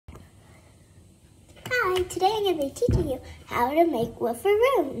everyone, today I'm going to be teaching you how to make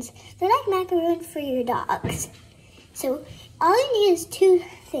Macaroons. They're like macaroons for your dogs. So all you need is two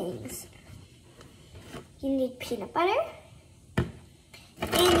things. You need peanut butter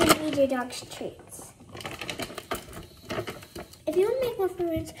and you need your dog's treats. If you want to make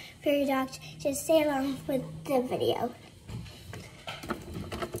Macaroons for your dogs, just stay along with the video.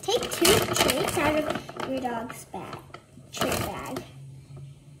 Take two treats out of your dog's treat bag.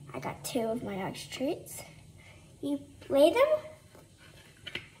 I got two of my dog's treats. You lay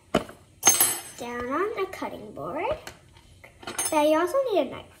them down on a cutting board. But you also need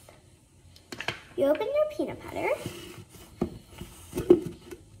a knife. You open your peanut butter.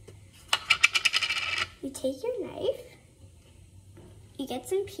 You take your knife. You get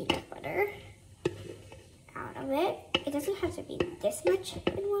some peanut butter out of it. It doesn't have to be this much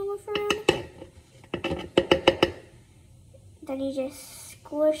in one Macaroon. Then you just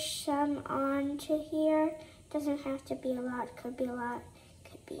squish some onto here. Doesn't have to be a lot. Could be a lot.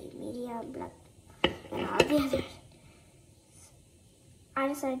 Could be medium, and all the others. I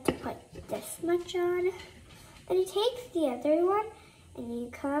decided to put this much on. Then you take the other one and you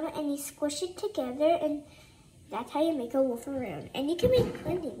come and you squish it together, and that's how you make a Macaroon. And you can make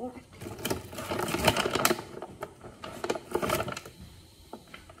plenty more.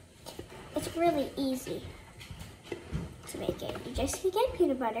 It's really easy to make it. You just get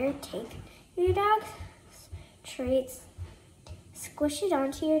peanut butter, take your dog's treats, squish it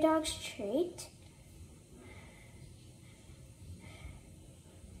onto your dog's treat.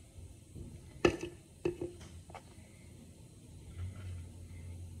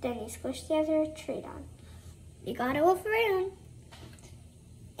 Then you squish the other treat on. You got a Macaroon.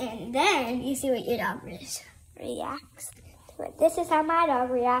 And then you see what your dog reacts to it. This is how my dog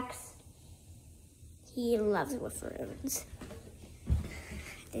reacts. He loves Macaroons.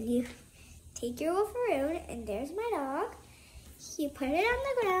 Then you take your Macaroon, and there's my dog. You put it on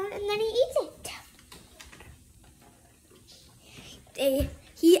the ground, and then he eats it.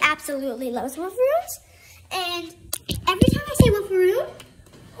 He absolutely loves Macaroons. And every time I say Macaroon,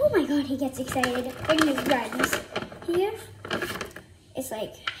 oh my God, he gets excited and he runs. Here, it's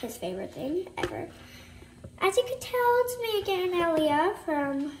like his favorite thing ever. As you can tell, it's me again, Elia,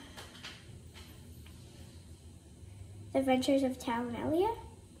 from The Adventures of Tao and Elia.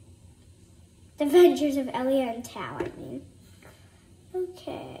 The Adventures of Elia and Tao, I mean.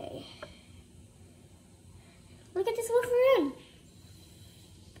 Okay. Look at this Macaroon.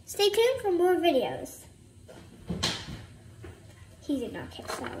 Stay tuned for more videos. He did not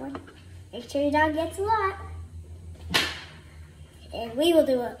catch that one. Make sure your dog gets a lot. And we will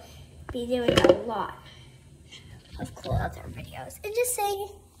be doing a lot of cool other videos. And just saying,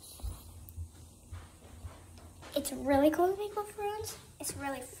 it's really cool to make Macaroons. It's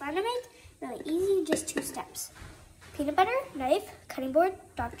really fun to make, really easy, just 2 steps. Peanut butter, knife, cutting board,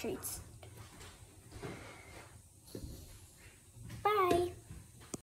 dog treats.